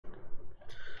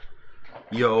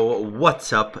Yo,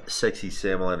 what's up, Sexy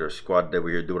Salamander Squad? Today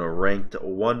we're here doing a ranked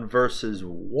 1 versus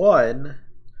 1.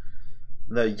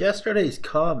 Now, yesterday's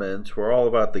comments were all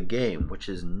about the game, which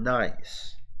is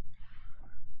nice.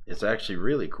 It's actually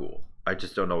really cool. I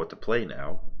just don't know what to play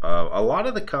now. A lot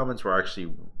of the comments were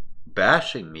actually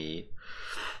bashing me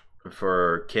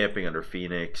for camping under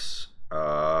Phoenix,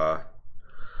 or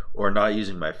not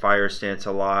using my fire stance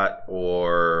a lot,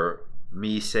 or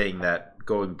me saying that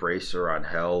going bracer on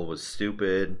hell was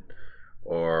stupid,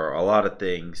 or a lot of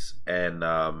things. And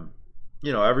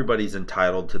you know, everybody's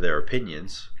entitled to their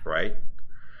opinions, right?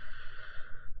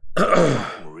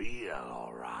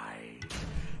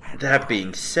 That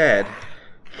being said,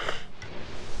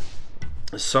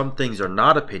 some things are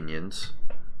not opinions,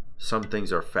 some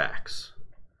things are facts.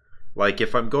 Like,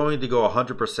 if I'm going to go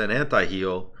 100%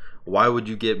 anti-heal, why would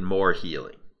you get more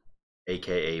healing,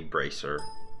 aka bracer?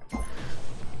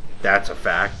 That's a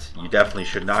fact. You definitely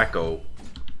should not go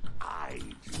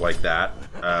like that.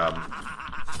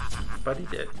 But he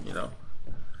did, you know.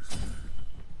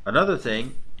 Another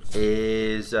thing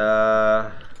is,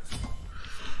 like,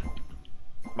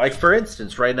 for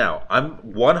instance, right now, I'm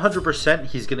 100%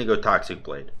 he's going to go Toxic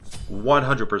Blade.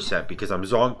 100%, because I'm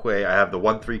ZHONG, I have the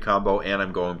 1-3 combo, and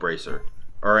I'm going Bracer.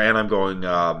 And I'm going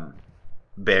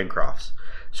Bancrofts.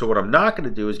 So what I'm not going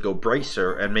to do is go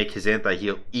Bracer and make his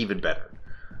anti-heal even better.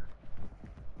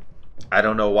 I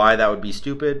don't know why that would be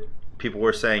stupid. People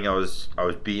were saying I was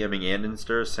BMing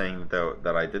Andinster, saying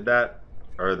that I did that,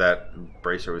 or that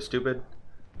Bracer was stupid.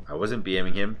 I wasn't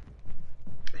BMing him.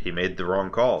 He made the wrong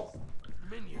call.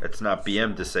 It's not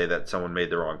BM to say that someone made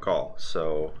the wrong call.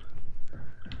 So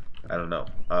I don't know.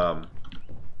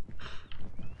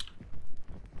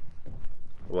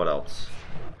 What else?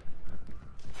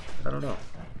 I don't know.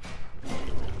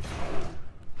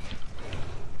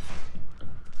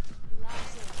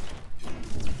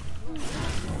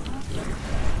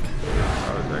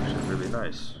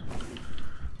 Nice.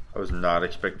 I was not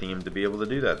expecting him to be able to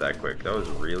do that quick. That was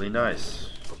really nice.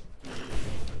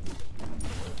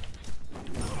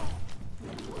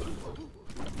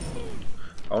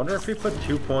 I wonder if he put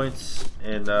 2 points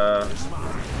in no,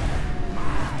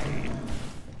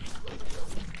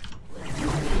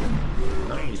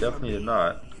 he definitely did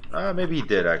not. Maybe he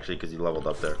did, actually, because he leveled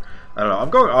up there. I don't know. I'm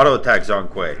going auto attack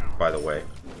ZHONG, by the way.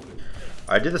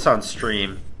 I did this on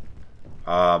stream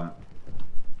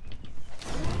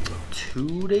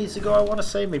 2 days ago, I want to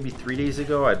say, maybe 3 days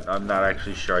ago. I'm not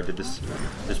actually sure. I did this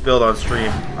build on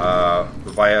stream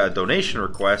via a donation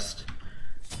request.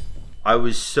 I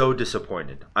was so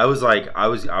disappointed. I was like, I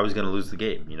was gonna lose the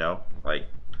game, you know? Like,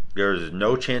 there's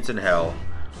no chance in hell.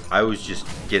 I was just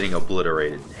getting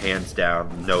obliterated, hands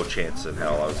down. No chance in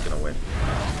hell I was gonna win.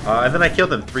 And then I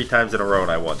killed him 3 times in a row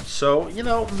and I won. So, you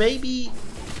know, maybe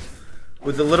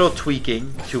with a little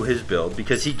tweaking to his build,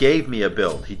 because he gave me a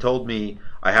build. He told me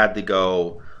I had to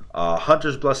go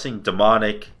Hunter's Blessing,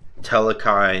 Demonic,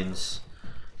 Telekines,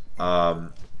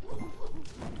 and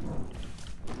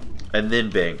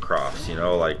then Bancrofts, you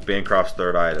know, like Bancroft's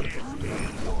 3rd item.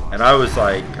 And I was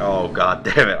like, oh, god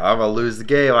damn it, I'm going to lose the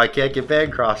game. I can't get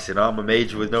Bancrofts, you know, I'm a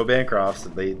mage with no Bancrofts,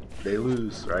 and they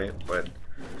lose, right? But,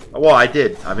 well, I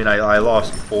did. I mean, I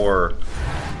lost for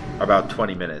about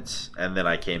 20 minutes, and then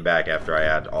I came back after I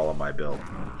had all of my build.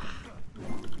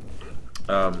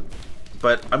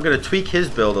 But I'm going to tweak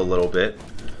his build a little bit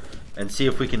and see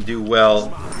if we can do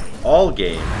well all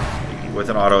game with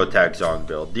an auto attack ZHONG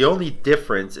build. The only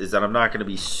difference is that I'm not going to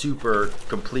be super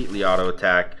completely auto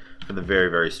attack from the very,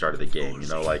 very start of the game. You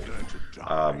know, like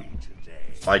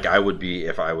I would be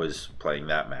if I was playing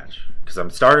that match. Because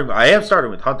I am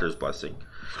starting with Hunter's Blessing.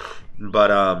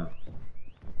 But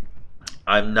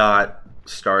I'm not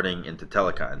starting into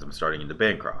Telekines. I'm starting into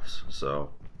Bancrofts.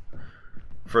 So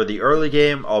for the early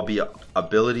game, I'll be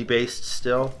ability based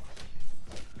still.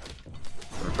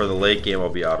 And for the late game, I'll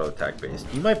be auto attack based.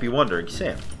 You might be wondering,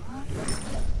 Sam,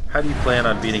 how do you plan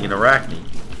on beating an Arachne,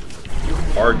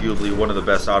 arguably one of the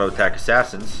best auto attack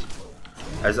assassins,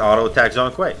 as auto attack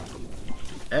ZHONG?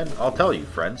 And I'll tell you,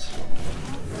 friends.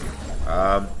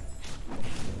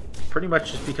 Pretty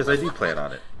much just because I do plan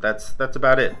on it. That's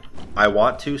about it. I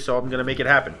want to, so I'm gonna make it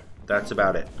happen. That's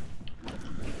about it.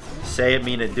 Say it,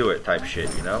 mean it, do it type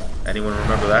shit, you know? Anyone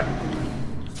remember that?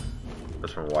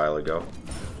 That's from a while ago.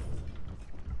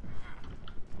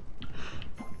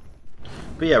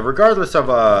 But yeah, regardless of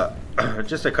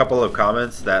just a couple of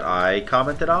comments that I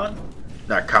commented on,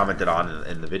 not commented on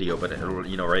in the video, but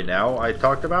you know, right now I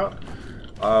talked about.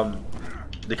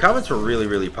 The comments were really,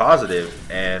 really positive,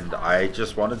 and I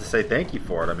just wanted to say thank you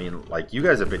for it. I mean, like, you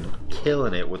guys have been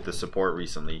killing it with the support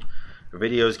recently. The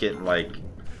videos getting like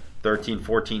 13,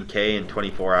 14K in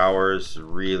 24 hours.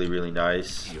 Really, really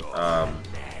nice. I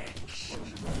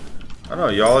don't know.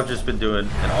 Y'all have just been doing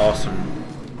an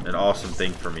awesome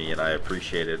thing for me, and I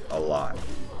appreciate it a lot.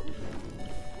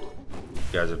 You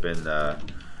guys have been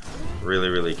really,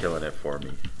 really killing it for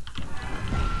me.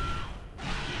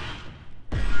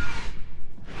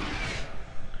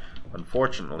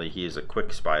 Unfortunately, he is a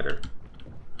quick spider.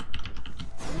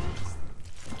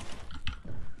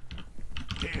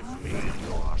 Give me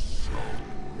your soul.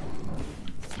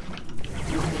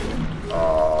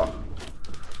 Aww.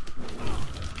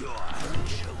 You're the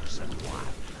chosen one.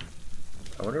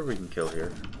 I wonder if we can kill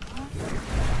here.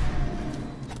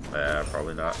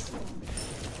 Probably not.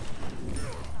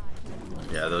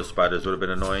 Yeah, those spiders would have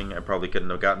been annoying. I probably couldn't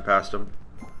have gotten past them.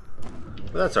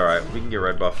 But that's alright. We can get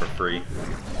red buff for free.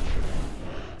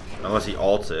 Unless he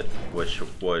ults it, which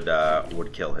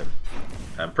would kill him.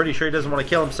 I'm pretty sure he doesn't want to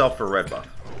kill himself for red buff.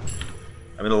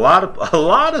 I mean, a lot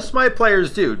of Smite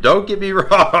players do. Don't get me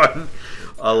wrong.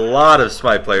 A lot of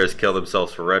Smite players kill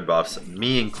themselves for red buffs,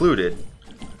 me included.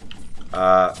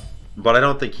 But I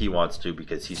don't think he wants to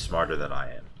because he's smarter than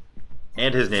I am.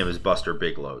 And his name is Buster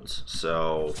Big Loads,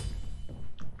 so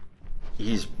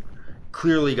he's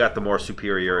clearly got the more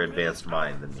superior advanced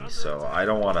mind than me. So I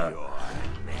don't want to.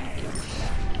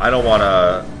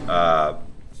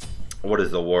 What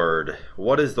is the word?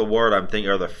 What is the word I'm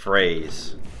thinking, or the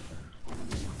phrase?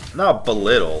 Not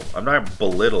belittle. I'm not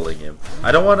belittling him.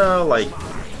 I don't want to, like,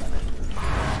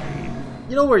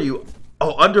 you know where you,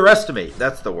 underestimate.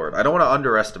 That's the word. I don't want to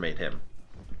underestimate him.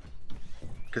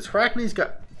 Because Frackney's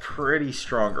got pretty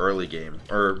strong early game.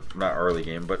 Or, not early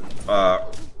game, but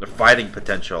the fighting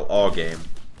potential all game.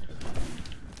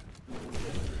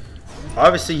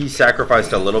 Obviously, he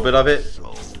sacrificed a little bit of it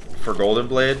for Golden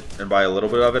Blade, and by a little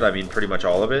bit of it, I mean pretty much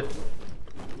all of it.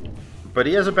 But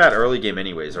he has a bad early game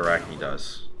anyways, Arachne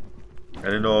does.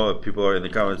 I don't know if people are in the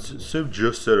comments, Sim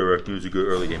just said Arachne was a good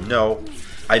early game. No,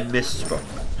 I misspoke.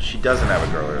 She doesn't have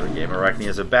a good early game. Arachne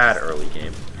has a bad early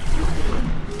game.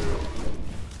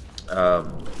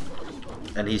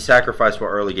 And he sacrificed what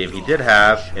early game he did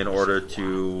have in order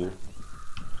to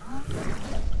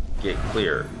get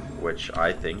clear, which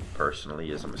I think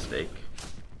personally is a mistake.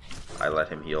 I let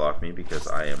him heal off me because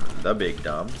I am the big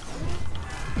dumb.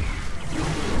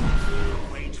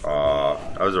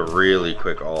 That was a really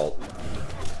quick ult.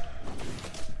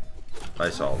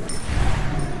 Nice ult.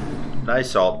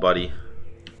 Nice ult, buddy.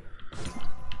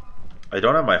 I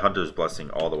don't have my Hunter's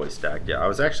Blessing all the way stacked yet. I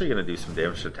was actually going to do some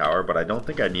damage to tower, but I don't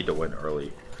think I need to win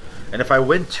early. And if I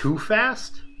win too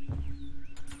fast,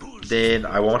 then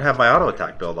I won't have my auto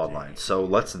attack build online. So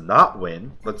let's not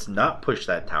win. Let's not push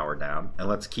that tower down, and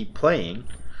let's keep playing.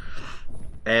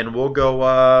 And we'll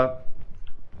go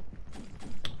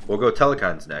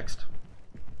Telekines next.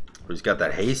 Who's got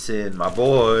that hasten, my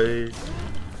boy?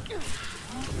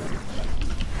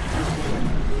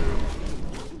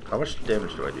 How much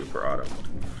damage do I do per auto?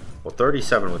 Well,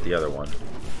 37 with the other one,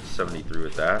 73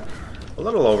 with that. A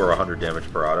little over 100 damage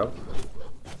per auto.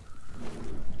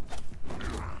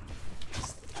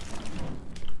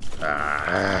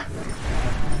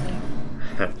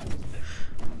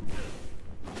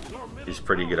 He's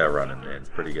pretty good at running, man.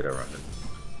 Pretty good at running.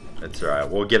 That's alright.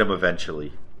 We'll get him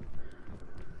eventually.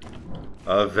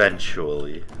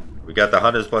 Eventually. We got the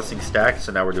Hunter's Blessing stacked,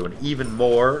 so now we're doing even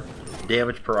more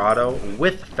damage per auto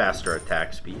with faster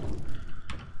attack speed.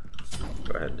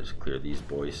 Go ahead and just clear these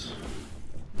boys.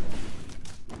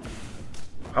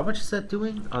 How much is that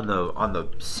doing on the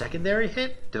secondary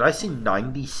hit? Did I see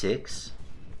 96?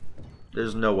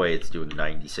 There's no way it's doing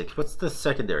 96. What's the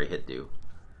secondary hit do?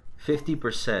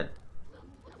 50%.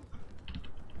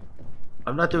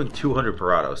 I'm not doing 200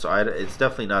 per auto, so it's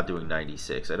definitely not doing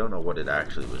 96. I don't know what it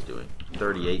actually was doing.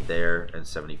 38 there and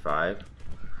 75.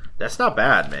 That's not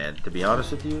bad, man. To be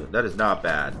honest with you, that is not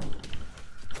bad.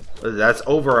 That's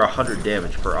over 100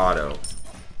 damage per auto.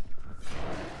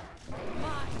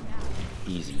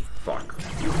 Easy. Fuck.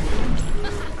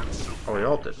 Oh, he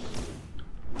ulted.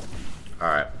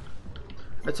 Alright.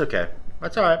 It's okay.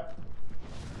 That's alright.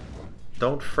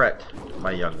 Don't fret,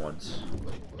 my young ones.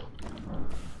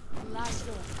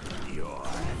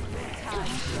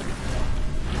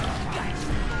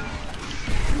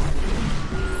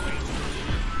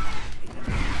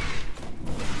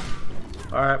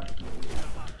 Alright.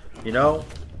 You know,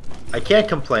 I can't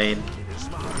complain.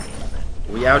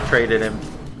 We out-traded him.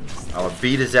 I'll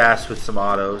beat his ass with some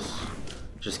autos.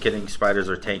 Just kidding, spiders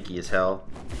are tanky as hell.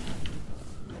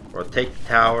 We'll take the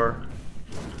tower.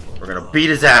 We're gonna beat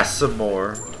his ass some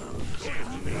more.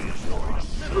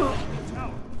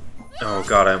 Oh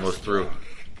god, I almost threw.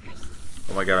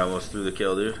 Oh my god, I almost threw the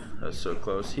kill, dude. That's so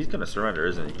close. He's gonna surrender,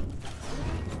 isn't he?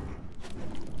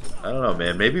 I don't know,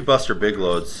 man. Maybe Buster Big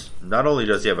Loads. Not only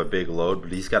does he have a big load,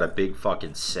 but he's got a big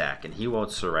fucking sack, and he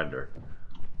won't surrender.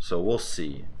 So we'll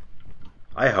see.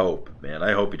 I hope, man.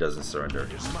 I hope he doesn't surrender.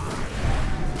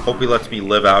 Hope he lets me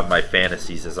live out my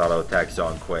fantasies as auto attack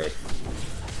ZHONG.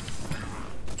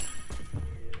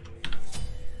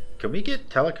 Can we get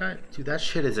Telekine? Dude, that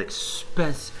shit is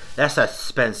expensive. That's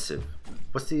expensive.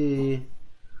 What's the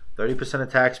 30%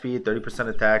 attack speed, 30%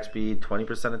 attack speed,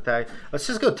 20% attack? Let's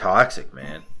just go Toxic,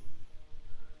 man.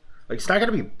 Like, it's not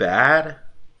going to be bad.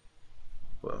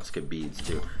 Well, let's get beads,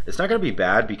 too. It's not going to be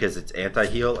bad because it's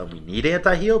anti-heal, and we need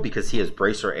anti-heal because he has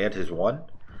Bracer and his 1.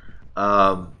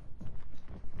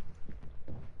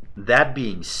 That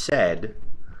being said,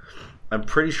 I'm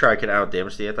pretty sure I can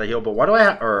out-damage the anti-heal, but why do I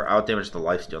have... Or out-damage the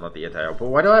lifesteal, not the anti-heal. But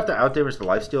why do I have to out-damage the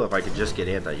lifesteal if I could just get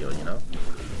anti-heal, you know?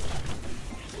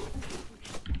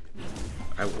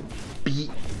 I will beat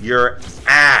your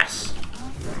ass!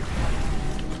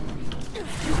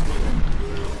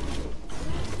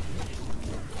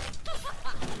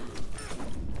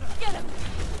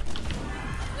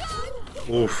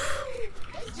 Oof.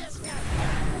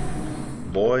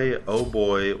 Boy, oh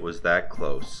boy, was that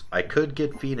close. I could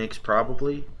get Phoenix,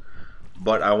 probably,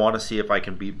 but I want to see if I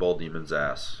can beat Bull Demon's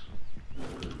ass.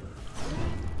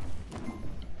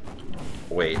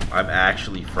 Wait, I'm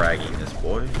actually fragging this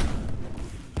boy?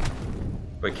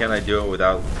 But can I do it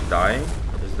without dying,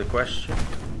 is the question.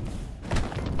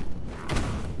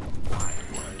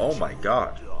 Oh my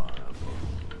god.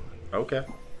 Okay.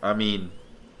 I mean...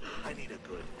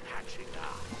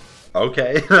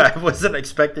 Okay, I wasn't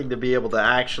expecting to be able to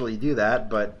actually do that,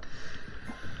 but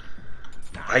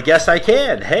I guess I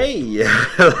can. Hey,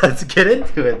 let's get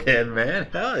into it then, man.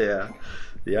 Hell yeah.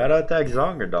 The auto attack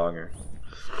Zonger Donger.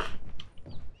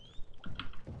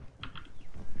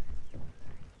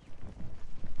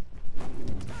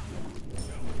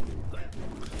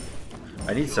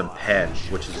 I need some pen,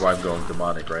 which is why I'm going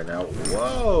demonic right now.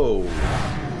 Whoa!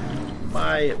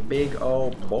 My big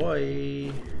old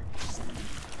boy.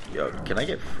 Yo, can I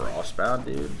get Frostbound,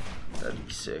 dude? That'd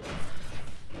be sick.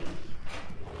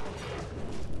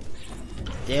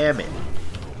 Damn it.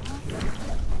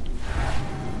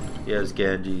 He has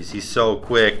Genjis. He's so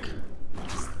quick.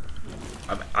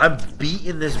 I'm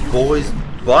beating this boy's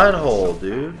butthole,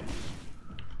 dude.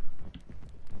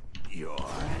 You're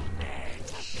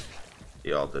next.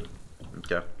 Y'all did.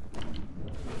 Okay.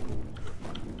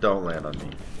 Don't land on me.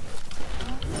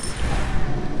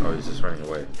 Oh, he's just running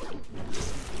away.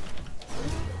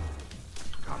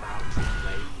 Come out and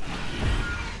play.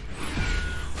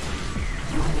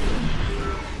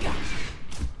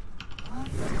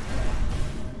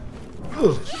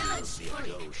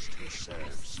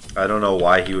 I don't know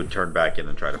why he would turn back in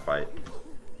and try to fight.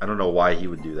 I don't know why he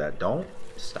would do that. Don't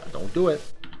stop. Don't do it.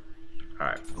 All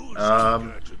right.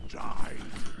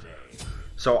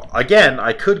 So again,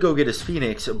 I could go get his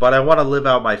Phoenix, but I want to live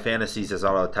out my fantasies as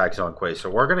auto attacks on Quay. So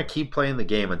we're gonna keep playing the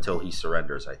game until he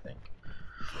surrenders, I think.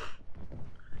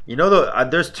 You know,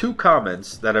 there's two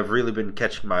comments that have really been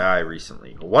catching my eye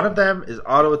recently. One of them is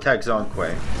auto attack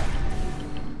Zonquay,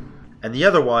 and the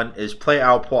other one is play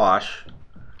Alpoash,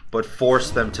 but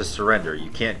force them to surrender. You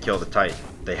can't kill the Titan.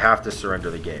 They have to surrender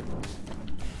the game.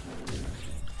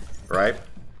 Right?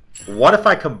 What if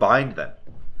I combined them?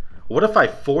 What if I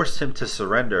forced him to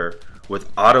surrender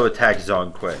with auto attack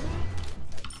Zonquay?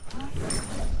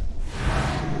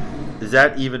 Is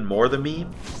that even more the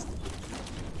meme?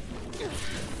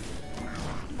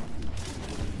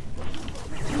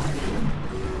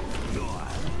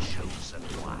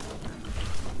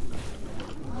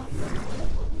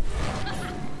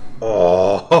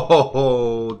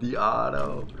 Oh, the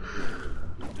auto.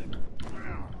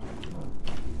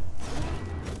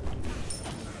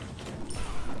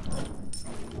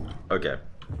 Okay,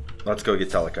 let's go get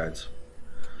Telekines.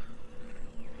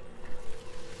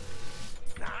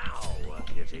 Now we're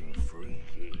getting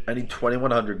freaky. I need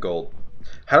 2100 gold.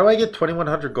 How do I get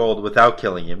 2100 gold without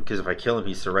killing him? Because if I kill him,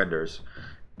 he surrenders.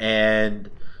 And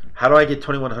how do I get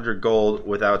 2100 gold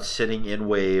without sitting in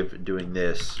wave doing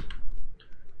this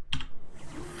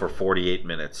for 48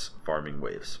 minutes farming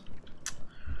waves?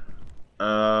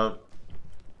 The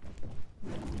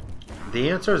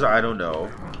answer is I don't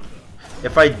know.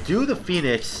 If I do the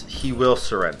Phoenix, he will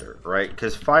surrender, right?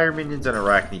 Because Fire Minions and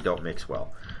Arachne don't mix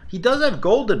well. He does have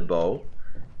Golden Bow.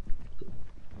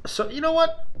 So, you know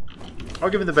what? I'll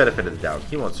give him the benefit of the doubt.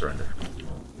 He won't surrender.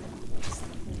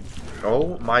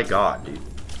 Oh my god, dude.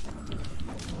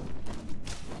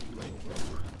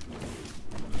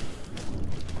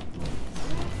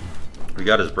 We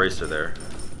got his bracer there.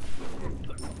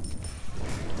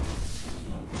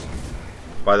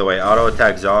 By the way, auto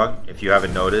attack ZHONG, if you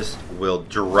haven't noticed, will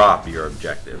drop your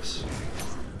objectives.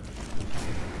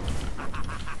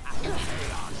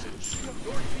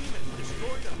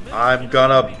 I'm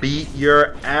gonna beat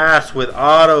your ass with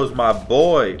autos, my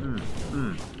boy.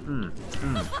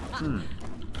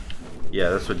 Yeah,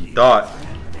 that's what you thought.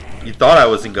 You thought I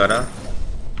wasn't gonna.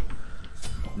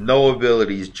 No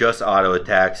abilities, just auto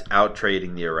attacks, out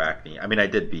trading the Arachne. I mean, I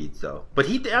did beats though, but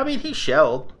he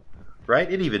shelled, right?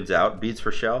 It evens out. Beats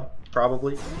for shell,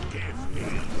 probably.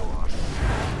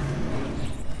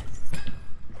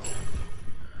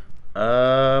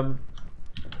 How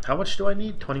much do I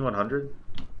need? 2100.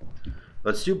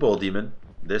 Let's do Bull Demon.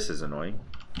 This is annoying.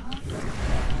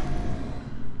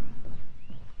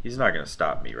 He's not gonna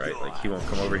stop me, right? Like, he won't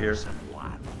come over here.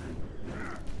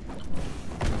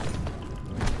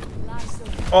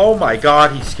 Oh my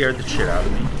god, he scared the shit out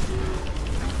of me.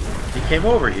 He came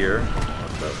over here.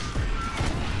 What's up?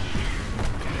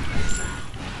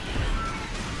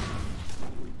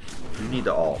 You need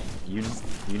to ult. You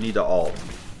need to ult.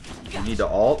 You need to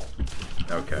ult?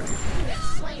 Okay.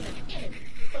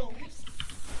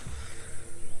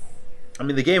 I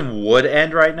mean, the game would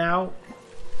end right now,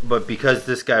 but because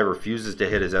this guy refuses to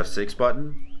hit his F6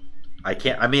 button, I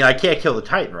can't. I mean, I can't kill the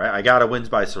Titan, right? I gotta wins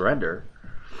by surrender.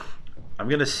 I'm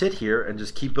gonna sit here and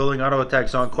just keep building auto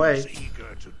attacks on Quay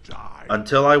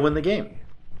until I win the game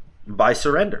by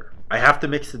surrender. I have to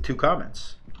mix the two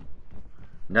comments.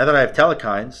 Now that I have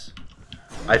Telekines,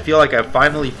 I feel like I've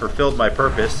finally fulfilled my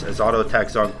purpose as auto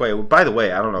attacks on Quay. By the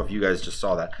way, I don't know if you guys just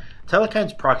saw that.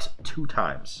 Telekines procs 2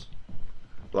 times.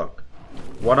 Look,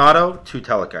 1 auto, 2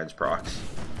 Telekines procs.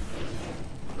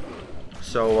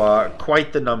 So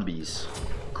quite the numbies.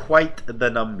 Quite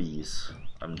the numbies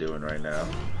I'm doing right now.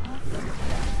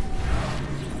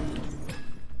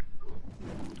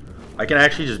 I can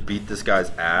actually just beat this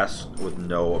guy's ass with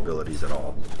no abilities at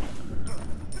all.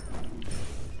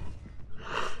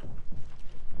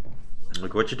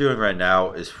 Like, what you're doing right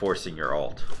now is forcing your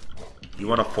ult. You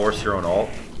want to force your own ult?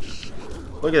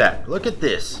 Look at that. Look at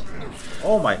this.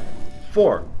 Oh my.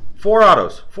 4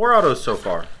 autos. 4 autos so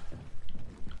far.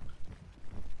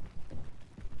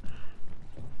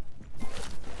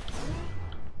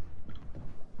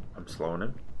 I'm slowing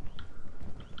him.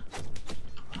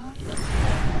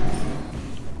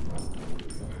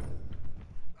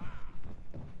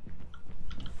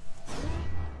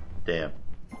 Damn.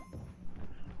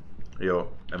 Yo,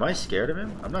 am I scared of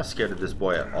him? I'm not scared of this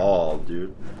boy at all,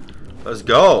 dude. Let's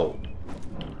go.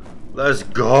 Let's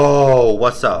go.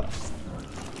 What's up?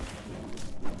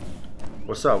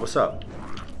 What's up? What's up?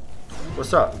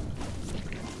 What's up?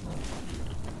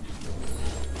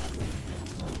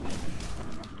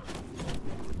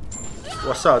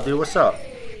 What's up, dude? What's up?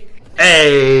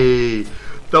 Hey!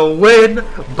 The win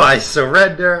by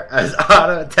surrender as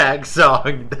auto attack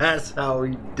ZHONG. That's how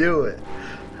we do it.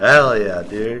 Hell yeah,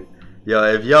 dude. Yo,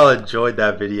 if y'all enjoyed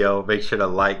that video, make sure to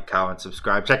like, comment,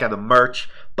 subscribe. Check out the merch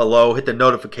below. Hit the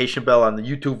notification bell on the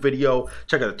YouTube video.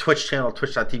 Check out the Twitch channel,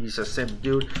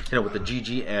 twitch.tv/SimDude. Hit it with the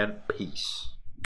GG and peace.